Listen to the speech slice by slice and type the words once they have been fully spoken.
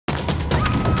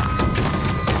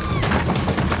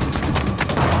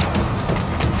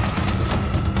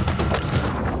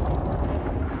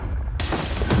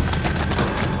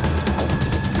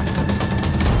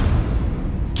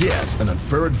an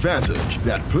unfair advantage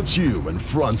that puts you in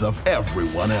front of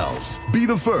everyone else. Be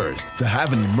the first to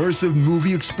have an immersive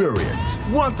movie experience.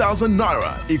 1,000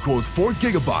 Naira equals 4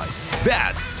 gigabytes.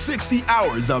 That's 60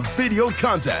 hours of video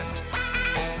content.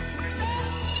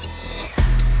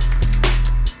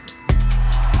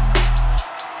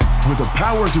 With the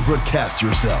power to broadcast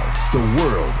yourself, the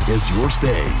world is your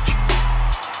stage.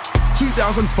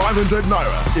 2,500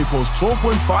 Naira equals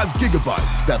 12.5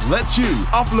 gigabytes that lets you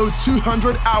upload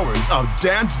 200 hours of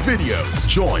dance videos.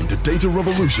 Join the data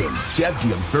revolution. Get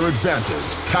the unfair advantage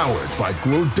powered by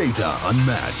Glo Data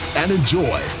Unmatched and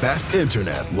enjoy fast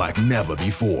internet like never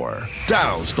before.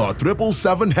 Dial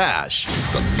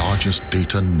 *777#. The largest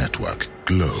data network,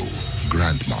 Glo,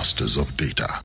 Grandmasters of Data.